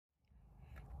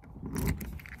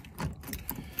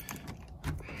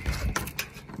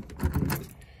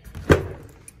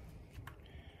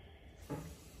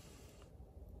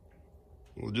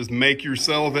So just make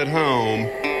yourself at home.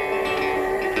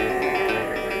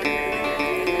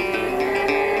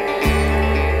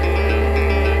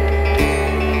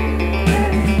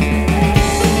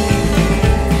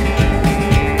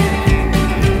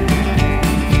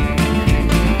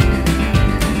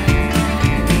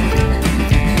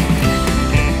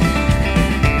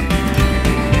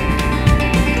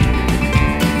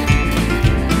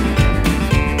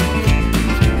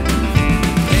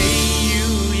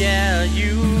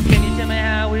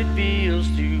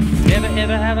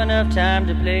 Never have enough time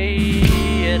to play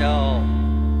it all.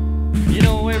 You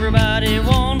know everybody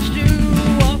wants to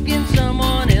walk in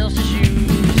someone else's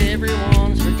shoes.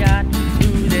 Everyone's forgotten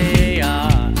who they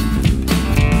are.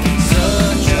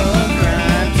 Such a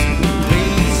crime to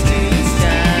waste his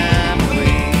time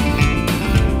away.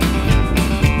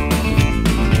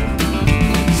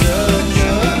 Such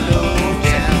a low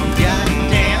down,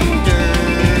 goddamn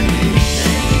dirty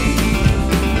thing.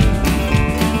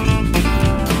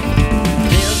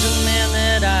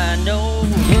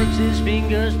 Works his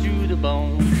fingers to the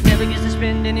bone, never gets to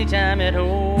spend any time at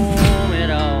home at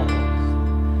all.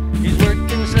 He's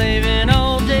working, slaving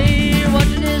all day,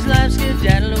 watching his life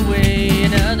skedaddle away,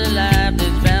 another life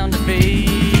that's bound to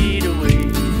fade away.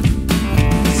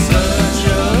 Such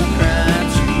a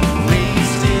crime to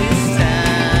waste his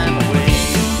time away.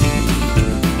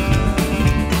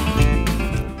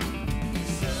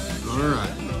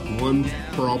 Alright, one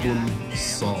problem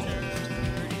solved.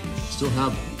 Still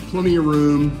have plenty of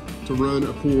room to run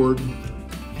a cord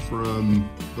from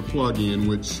the plug-in,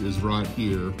 which is right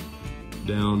here,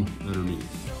 down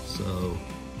underneath. So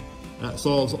that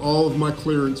solves all of my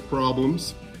clearance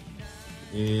problems,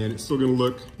 and it's still gonna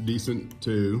look decent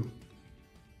too.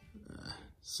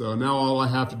 So now all I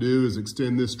have to do is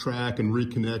extend this track and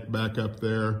reconnect back up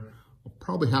there. I'll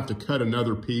probably have to cut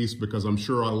another piece because I'm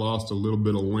sure I lost a little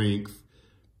bit of length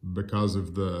because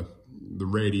of the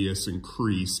radius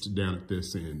increased down at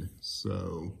this end.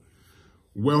 So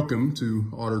welcome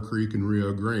to Otter Creek and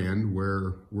Rio Grande,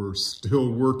 where we're still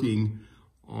working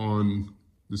on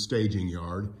the staging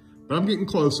yard. But I'm getting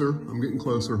closer,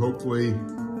 Hopefully,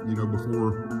 you know,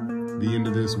 before the end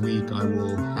of this week, I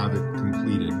will have it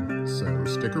completed. So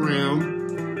stick around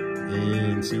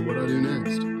and see what I do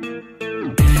next.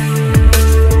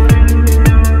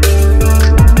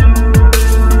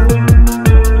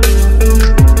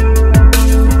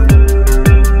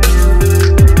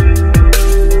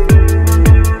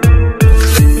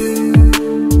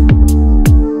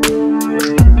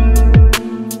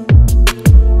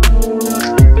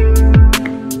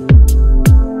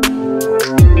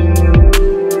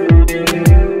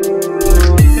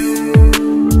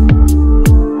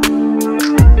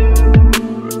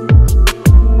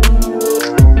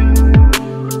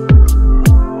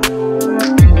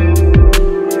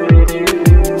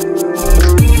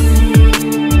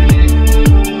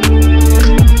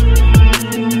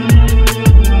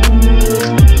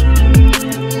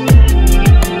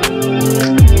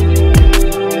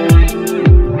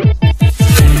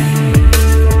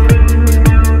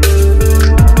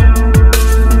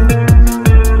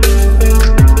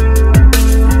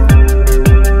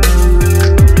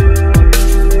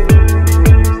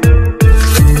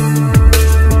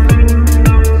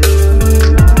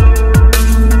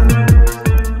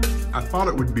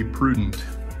 Prudent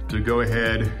to go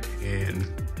ahead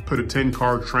and put a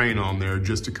 10-car train on there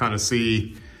just to kind of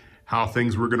see how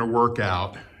things were going to work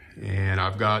out. And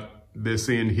I've got this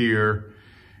end here.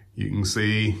 You can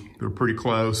see they're pretty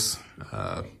close,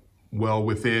 well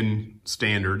within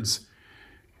standards.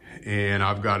 And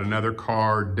I've got another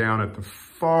car down at the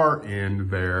far end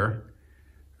there,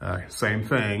 same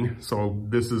thing. So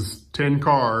this is 10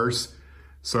 cars.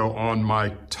 So on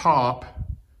my top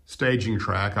staging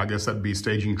track, I guess that'd be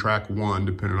staging track 1,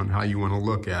 depending on how you want to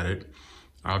look at it,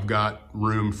 I've got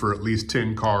room for at least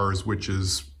 10 cars, which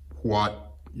is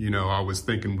what, you know, I was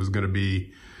thinking was going to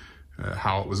be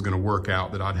how it was going to work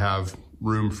out, that I'd have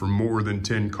room for more than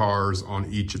 10 cars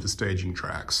on each of the staging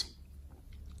tracks.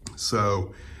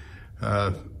 So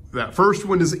that first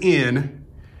one is in,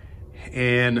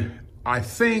 and I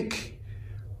think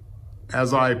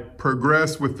as I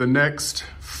progress with the next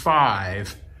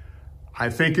 5, I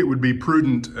think it would be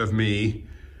prudent of me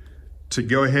to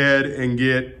go ahead and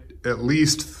get at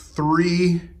least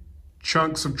 3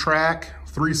 chunks of track,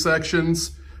 3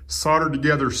 sections soldered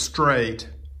together straight,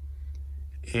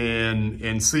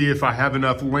 and see if I have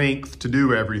enough length to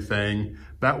do everything.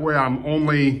 That way I'm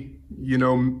only, you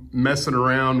know, messing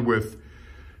around with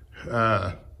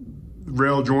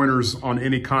rail joiners on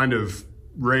any kind of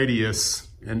radius,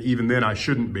 and even then I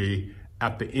shouldn't be,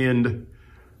 at the end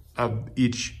of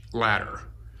each ladder.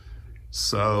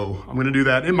 So I'm gonna do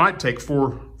that. It might take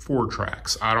four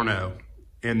tracks, I don't know.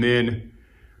 And then,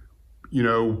 you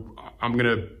know, I'm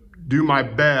gonna do my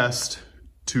best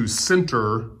to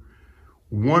center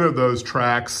one of those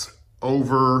tracks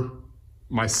over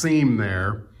my seam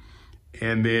there.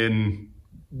 And then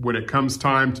when it comes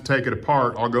time to take it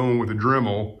apart, I'll go in with a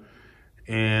Dremel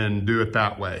and do it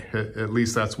that way. At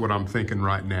least that's what I'm thinking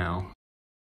right now.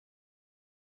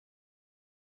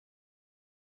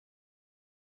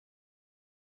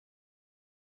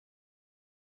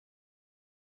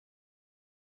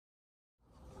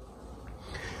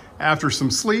 After some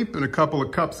sleep and a couple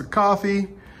of cups of coffee,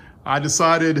 I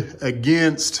decided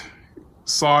against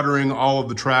soldering all of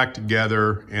the track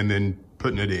together and then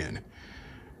putting it in.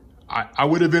 I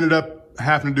would have ended up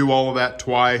having to do all of that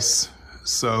twice.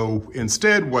 So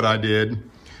instead what I did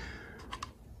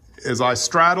is I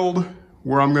straddled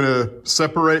where I'm gonna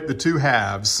separate the two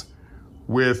halves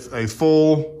with a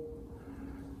full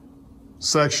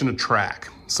section of track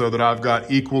so that I've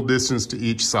got equal distance to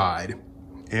each side.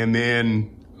 And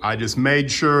then I just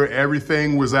made sure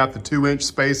everything was at the 2-inch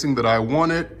spacing that I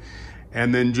wanted,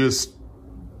 and then just,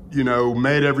 you know,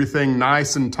 made everything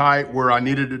nice and tight where I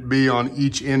needed it to be on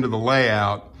each end of the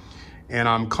layout. And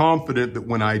I'm confident that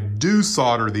when I do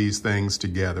solder these things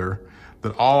together,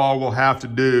 that all I will have to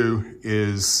do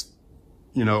is,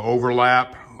 you know,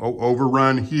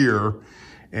 overrun here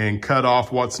and cut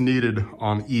off what's needed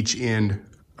on each end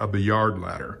of the yard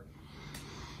ladder.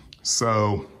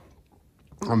 So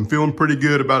I'm feeling pretty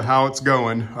good about how it's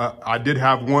going. I did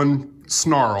have one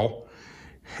snarl,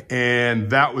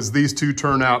 and that was these two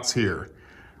turnouts here.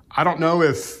 I don't know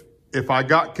if I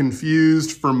got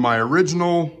confused from my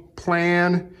original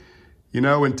plan, you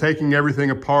know, and taking everything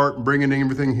apart and bringing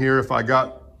everything here, if I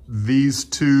got these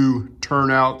two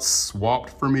turnouts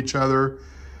swapped from each other,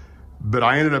 but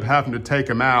I ended up having to take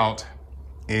them out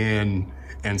and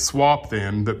swap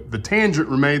them. The tangent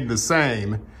remained the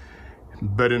same,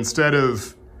 but instead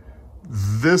of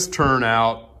this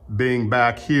turnout being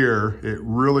back here, it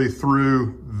really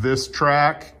threw this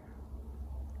track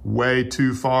way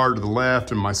too far to the left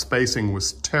and my spacing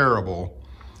was terrible.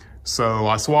 So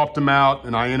I swapped them out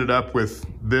and I ended up with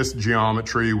this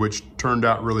geometry, which turned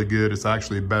out really good. It's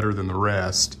actually better than the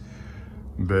rest.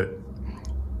 But,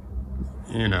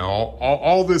 you know,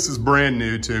 all this is brand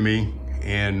new to me.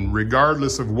 And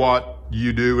regardless of what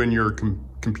you do in your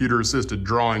computer-assisted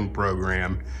drawing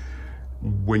program,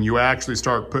 when you actually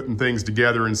start putting things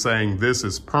together and saying this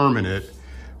is permanent,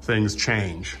 things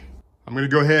change. I'm gonna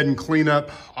go ahead and clean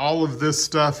up all of this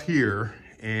stuff here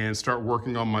and start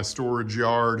working on my storage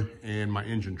yard and my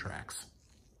engine tracks.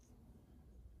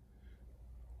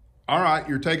 All right,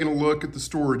 you're taking a look at the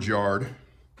storage yard,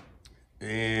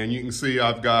 and you can see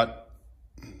I've got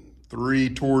 3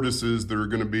 tortoises that are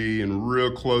gonna be in real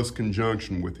close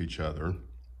conjunction with each other.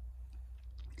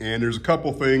 And there's a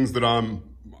couple things that I'm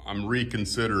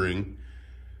reconsidering.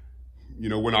 You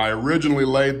know, when I originally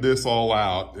laid this all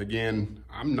out, again,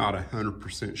 I'm not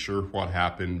 100% sure what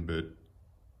happened, but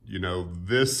you know,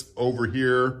 this over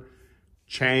here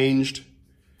changed,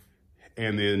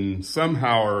 and then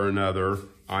somehow or another,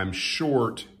 I'm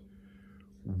short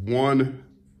one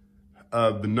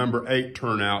of the number 8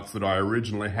 turnouts that I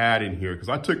originally had in here, because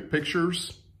I took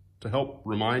pictures to help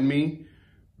remind me,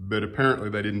 but apparently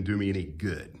they didn't do me any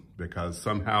good, because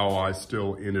somehow I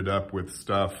still ended up with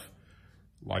stuff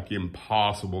like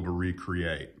impossible to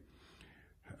recreate.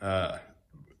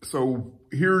 So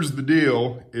here's the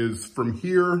deal, is from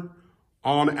here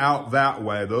on out that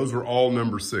way, those are all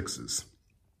number 6s.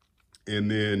 And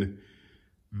then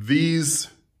these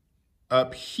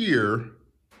up here,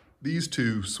 these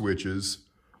 2 switches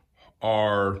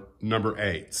are number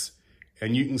 8s.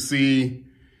 And you can see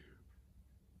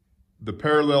the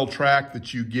parallel track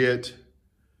that you get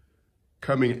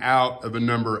coming out of a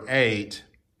number 8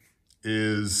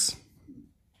 is,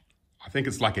 I think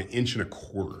it's like 1.25 inches,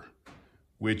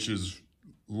 which is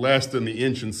less than the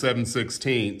 1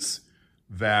 7/16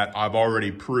 that I've already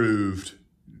proved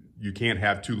you can't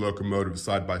have 2 locomotives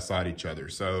side by side each other.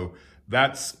 So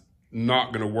that's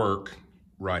not gonna work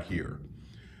right here.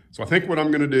 So I think what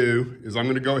I'm gonna do is I'm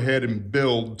gonna go ahead and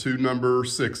build 2 number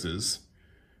 6s,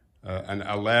 and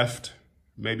a left,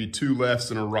 maybe 2 lefts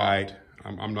and a right.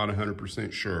 I'm not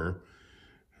 100% sure.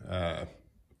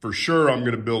 For sure, I'm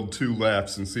gonna build 2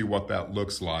 lefts and see what that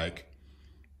looks like,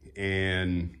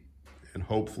 and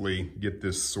hopefully get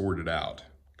this sorted out,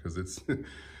 because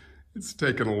it's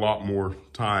taken a lot more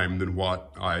time than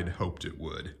what I'd hoped it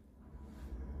would.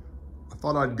 I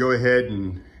thought I'd go ahead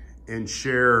and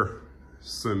share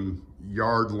some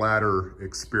yard ladder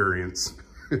experience,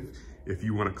 if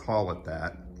you want to call it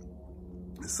that.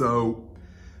 So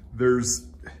there's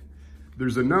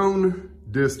a known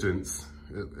distance,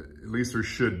 at least there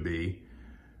should be,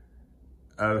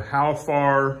 of how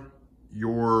far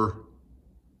your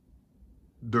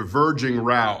diverging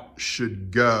route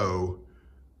should go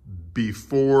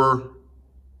before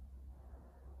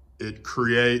it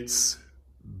creates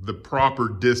the proper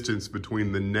distance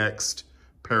between the next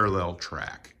parallel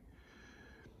track.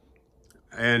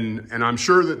 And I'm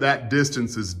sure that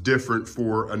distance is different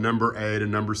for a number 8, a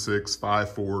number 6,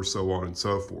 5, 4, so on and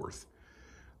so forth.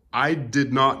 I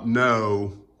did not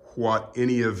know what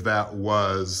any of that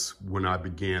was when I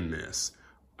began this.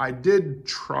 I did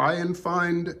try and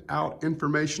find out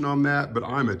information on that, but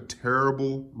I'm a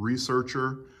terrible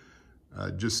researcher.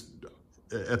 Just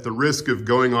at the risk of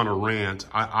going on a rant,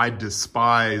 I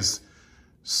despise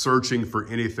searching for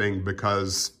anything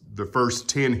because the first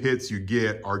 10 hits you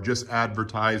get are just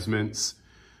advertisements.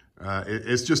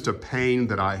 It's just a pain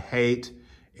that I hate.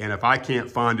 And if I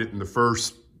can't find it in the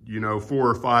first, 4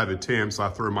 or 5 attempts, I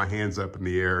throw my hands up in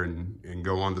the air and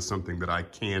go on to something that I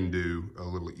can do a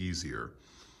little easier.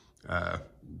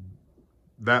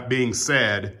 That being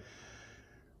said,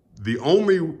 the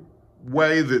only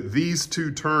way that these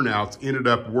 2 turnouts ended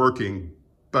up working,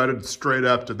 butted straight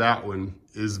up to that one,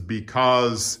 is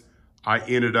because I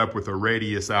ended up with a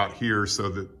radius out here so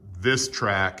that this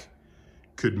track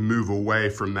could move away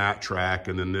from that track,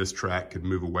 and then this track could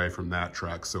move away from that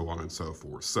track, so on and so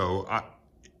forth. So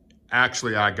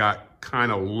I got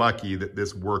kind of lucky that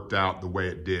this worked out the way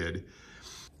it did.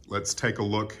 Let's take a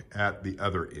look at the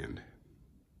other end.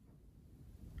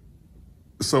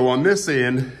 So on this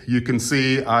end, you can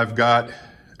see I've got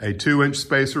a 2-inch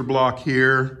spacer block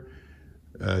here,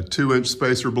 a 2-inch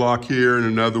spacer block here, and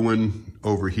another one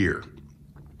over here.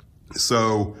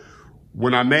 So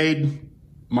when I made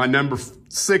my number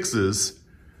 6s,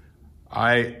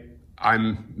 I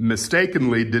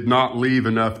mistakenly did not leave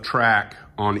enough track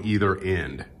on either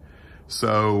end.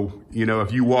 So,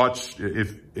 if you watch,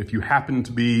 if you happen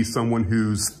to be someone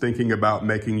who's thinking about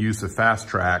making use of fast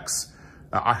tracks,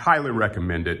 I highly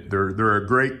recommend it. They're a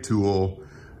great tool.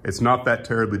 It's not that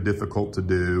terribly difficult to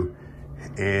do.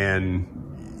 And,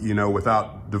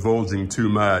 without divulging too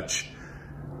much,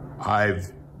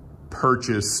 I've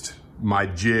purchased my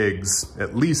jigs,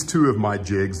 at least 2 of my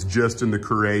jigs, just in the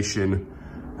creation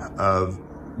of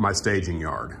my staging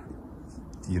yard.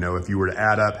 If you were to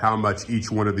add up how much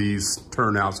each one of these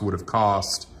turnouts would have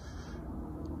cost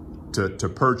to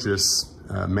purchase,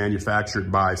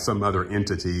 manufactured by some other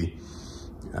entity,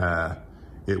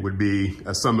 it would be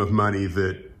a sum of money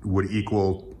that would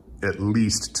equal at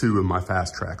least 2 of my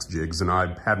Fast Tracks jigs, and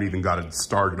I haven't even got it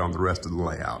started on the rest of the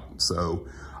layout. So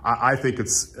I think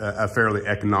it's a fairly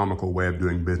economical way of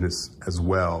doing business as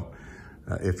well,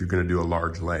 if you're gonna do a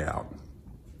large layout.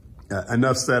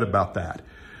 Enough said about that.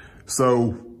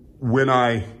 So when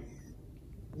I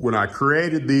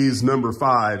created these number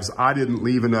 5s, I didn't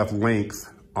leave enough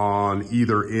length on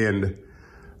either end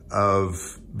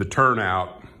of the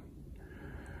turnout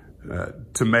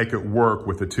to make it work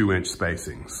with a 2-inch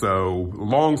spacing. So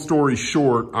long story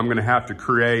short, I'm gonna have to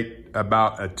create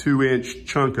about a 2-inch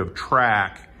chunk of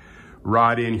track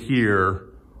right in here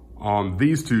on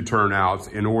these 2 turnouts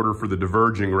in order for the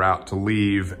diverging route to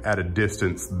leave at a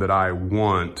distance that I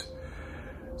want.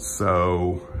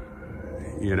 So,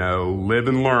 live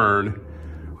and learn.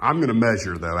 I'm gonna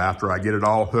measure though. After I get it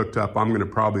all hooked up, I'm gonna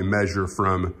probably measure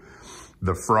from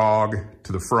the frog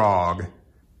to the frog,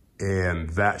 and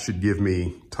that should give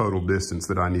me total distance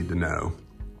that I need to know.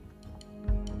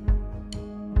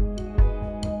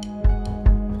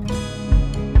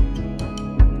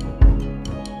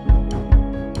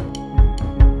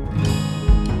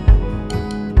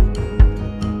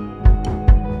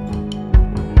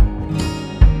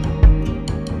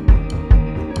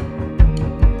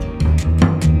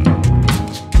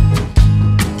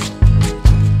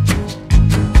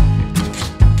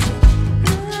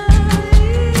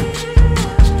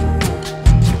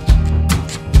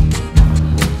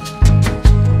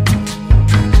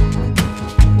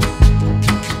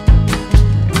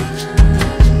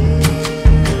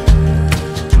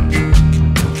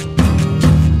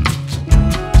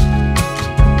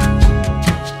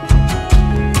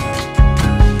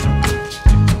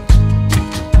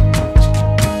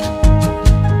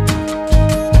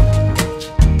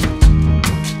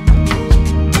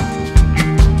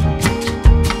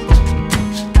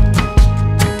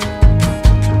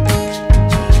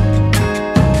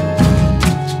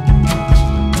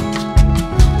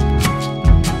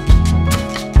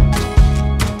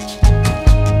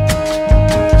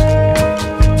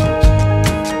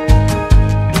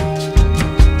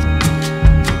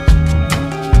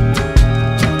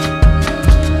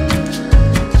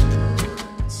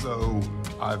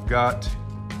 got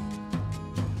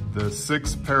the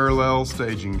 6 parallel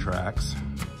staging tracks,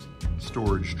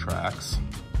 storage tracks,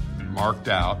 marked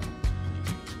out.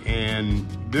 And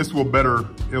this will better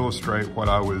illustrate what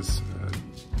I was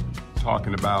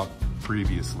talking about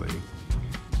previously.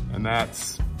 And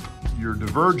that's your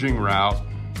diverging route.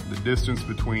 The distance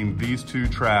between these 2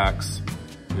 tracks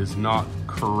is not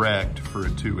correct for a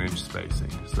 2-inch spacing.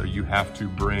 So you have to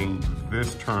bring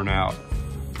this turnout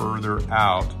further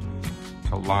out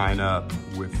to line up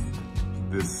with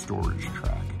this storage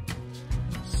track.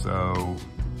 So,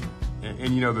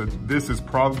 and you know, this is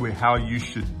probably how you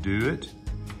should do it,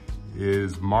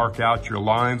 is mark out your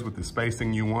lines with the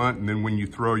spacing you want, and then when you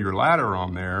throw your ladder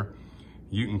on there,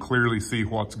 you can clearly see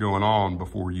what's going on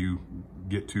before you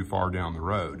get too far down the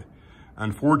road.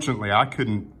 Unfortunately, I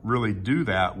couldn't really do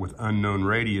that with unknown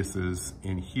radiuses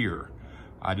in here.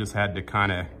 I just had to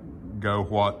kind of go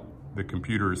what the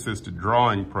computer-assisted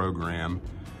drawing program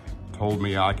told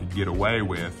me I could get away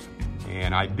with,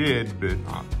 and I did, but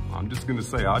I'm just gonna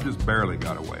say I just barely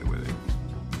got away with it.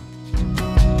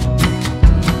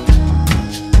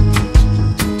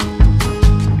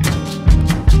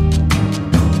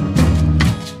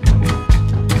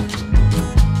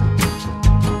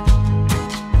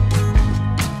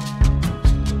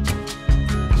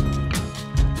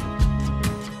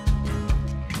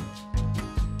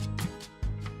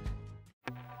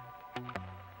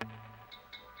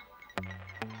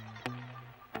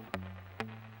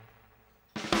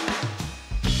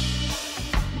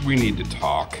 We need to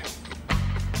talk.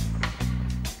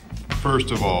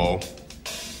 First of all,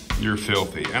 you're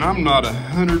filthy. And I'm not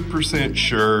 100%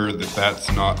 sure that that's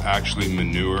not actually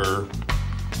manure.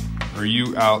 Are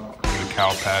you out in the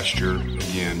cow pasture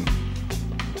again?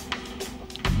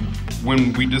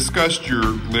 When we discussed your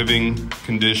living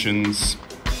conditions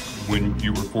when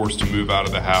you were forced to move out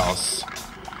of the house,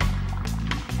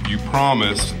 you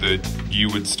promised that you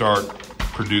would start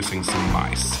producing some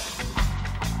mice.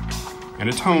 An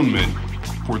atonement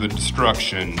for the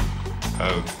destruction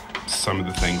of some of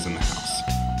the things in the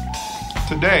house.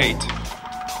 To date,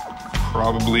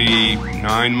 probably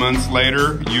 9 months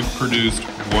later, you've produced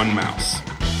 1 mouse.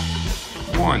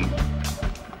 1.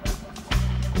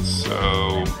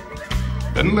 So,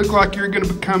 doesn't look like you're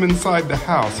gonna come inside the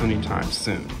house anytime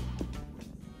soon.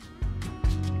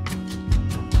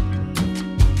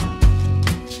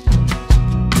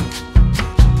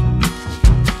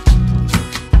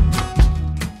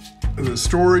 The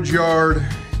storage yard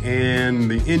and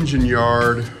the engine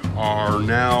yard are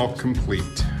now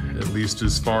complete, at least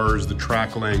as far as the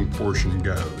track laying portion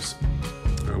goes.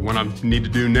 What I need to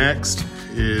do next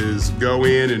is go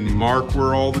in and mark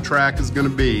where all the track is going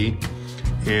to be,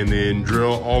 and then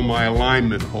drill all my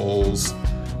alignment holes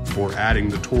for adding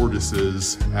the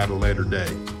tortoises at a later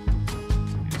date.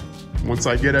 Once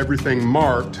I get everything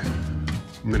marked,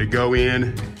 I'm going to go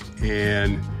in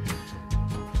and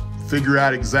figure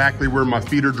out exactly where my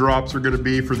feeder drops are going to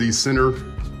be for these center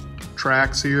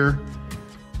tracks here,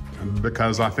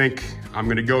 because I think I'm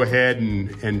going to go ahead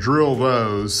and drill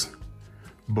those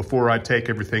before I take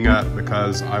everything up,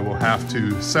 because I will have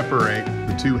to separate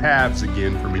the 2 halves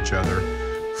again from each other,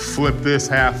 flip this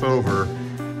half over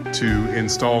to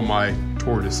install my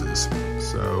tortoises.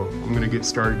 So I'm going to get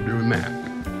started doing that.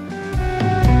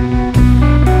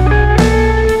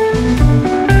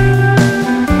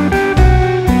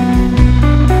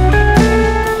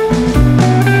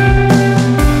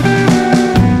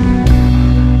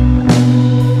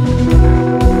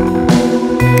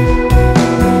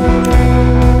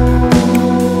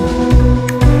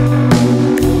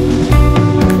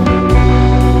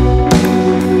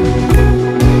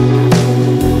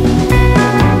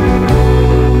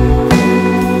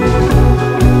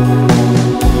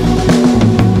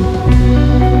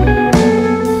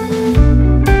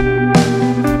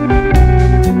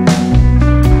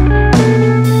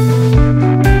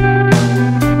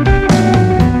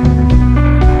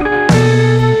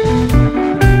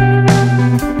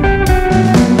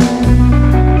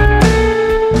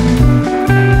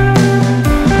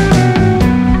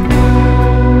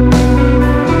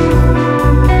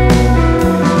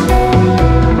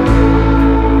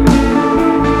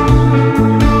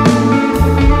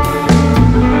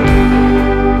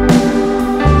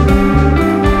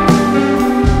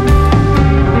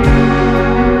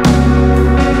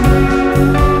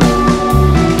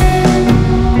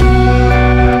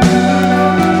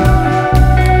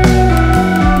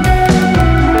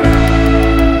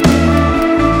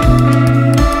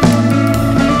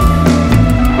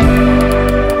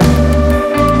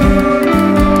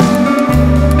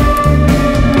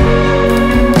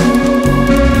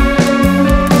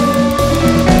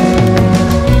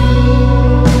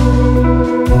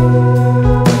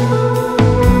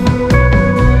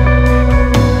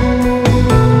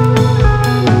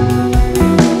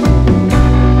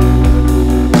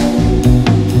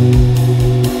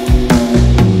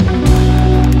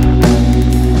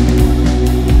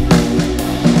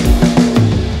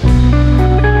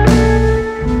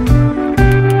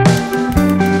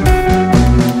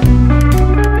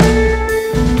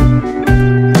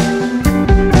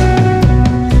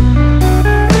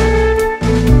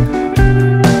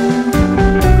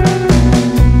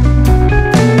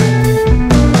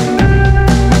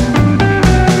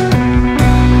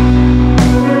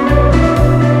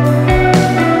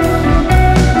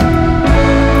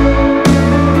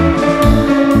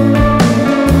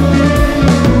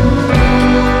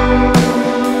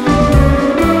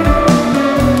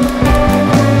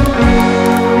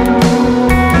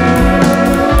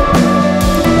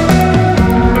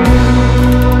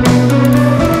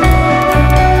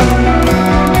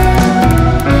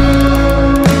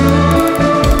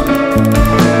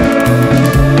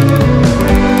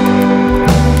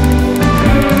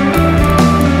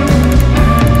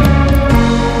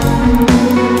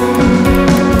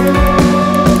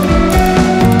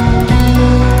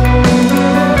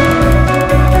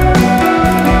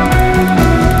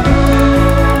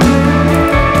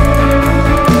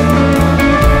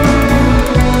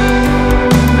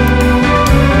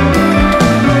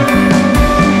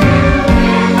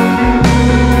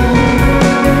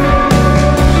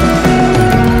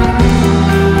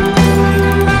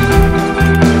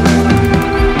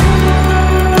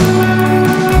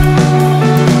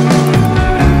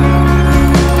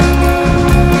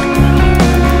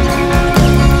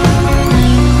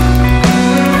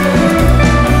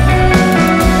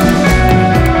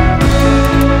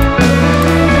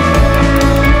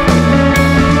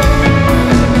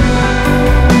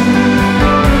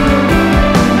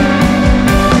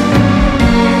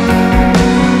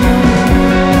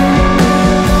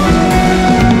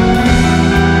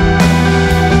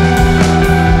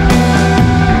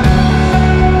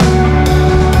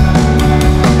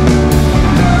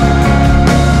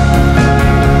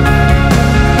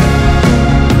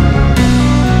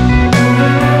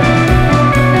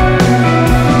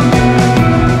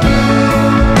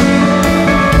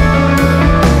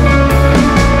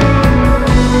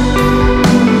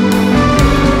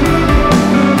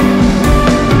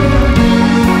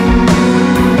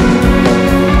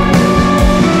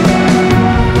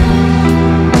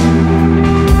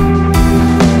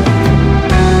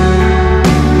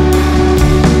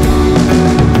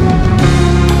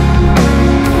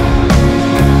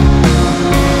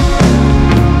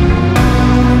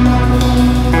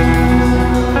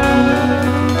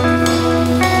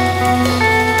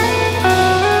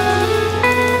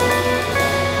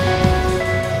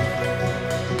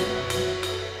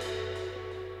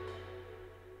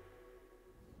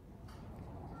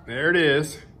 there it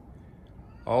is,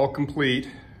 all complete.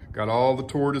 Got all the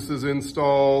tortoises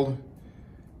installed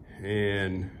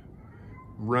and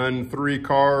run 3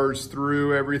 cars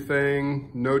through everything.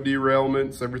 No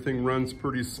derailments, everything runs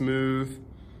pretty smooth.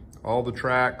 All the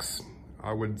tracks,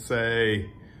 I would say,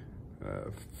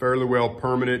 fairly well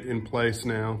permanent in place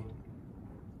now.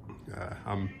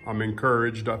 I'm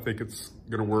encouraged. I think it's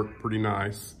gonna work pretty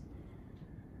nice.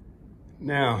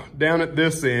 Now, down at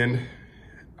this end,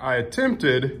 I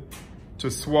attempted to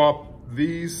swap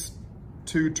these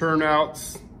 2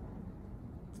 turnouts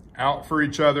out for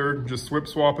each other, just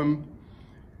swap them,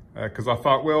 because I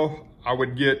thought, well, I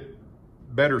would get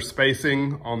better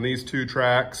spacing on these 2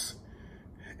 tracks.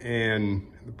 And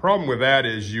the problem with that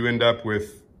is you end up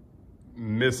with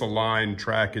misaligned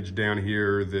trackage down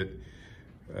here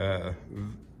that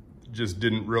just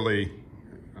didn't really,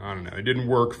 I don't know, it didn't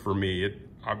work for me.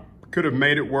 I could have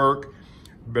made it work,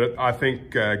 but I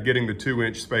think getting the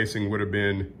 2-inch spacing would have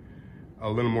been a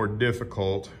little more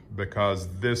difficult because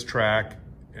this track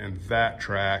and that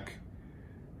track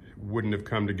wouldn't have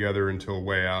come together until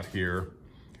way out here.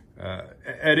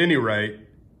 At any rate,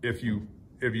 if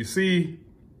you see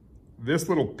this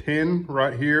little pin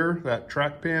right here, that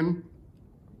track pin,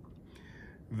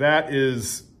 that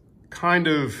is kind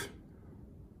of,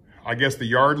 I guess, the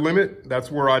yard limit.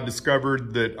 That's where I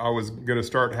discovered that I was gonna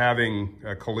start having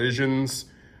collisions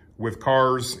with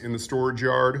cars in the storage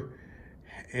yard.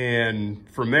 And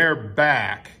from there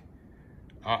back,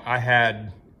 I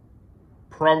had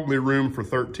probably room for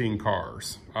 13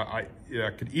 cars. I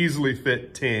could easily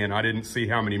fit 10. I didn't see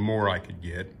how many more I could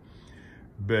get.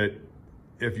 But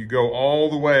if you go all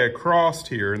the way across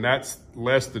here, and that's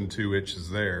less than 2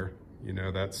 inches there, you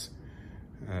know, that's,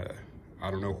 I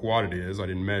don't know what it is, I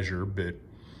didn't measure, but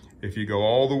if you go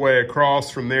all the way across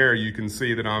from there, you can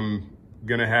see that I'm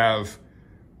gonna have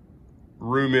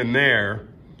room in there.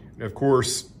 And of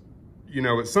course, you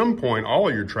know, at some point, all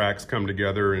of your tracks come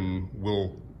together and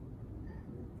will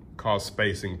cause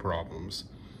spacing problems.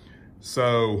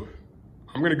 So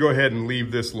I'm gonna go ahead and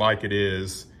leave this like it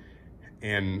is.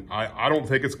 And I don't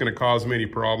think it's gonna cause me any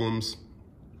problems.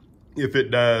 If it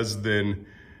does, then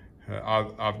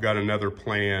I've got another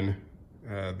plan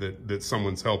that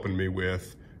someone's helping me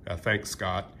with. Thanks,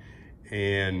 Scott.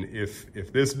 And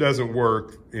if this doesn't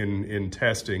work in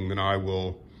testing, then I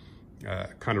will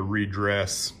kind of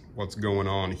redress what's going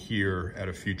on here at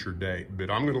a future date.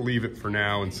 But I'm gonna leave it for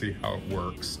now and see how it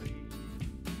works.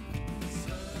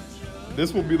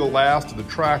 This will be the last of the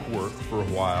track work for a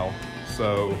while.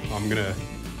 So I'm gonna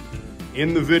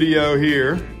end the video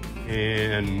here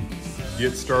and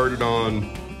get started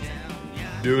on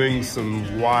doing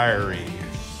some wiring.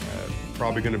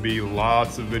 Probably gonna be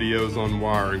lots of videos on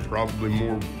wiring, probably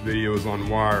more videos on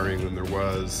wiring than there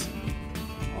was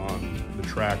on the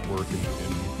track work and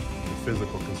the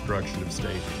physical construction of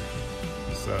staging.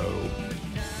 So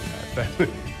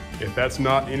if that's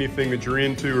not anything that you're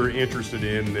into or interested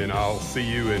in, then I'll see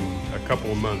you in a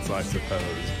couple of months, I suppose.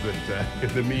 But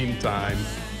in the meantime,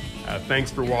 thanks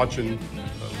for watching.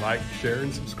 Like, share,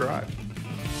 and subscribe.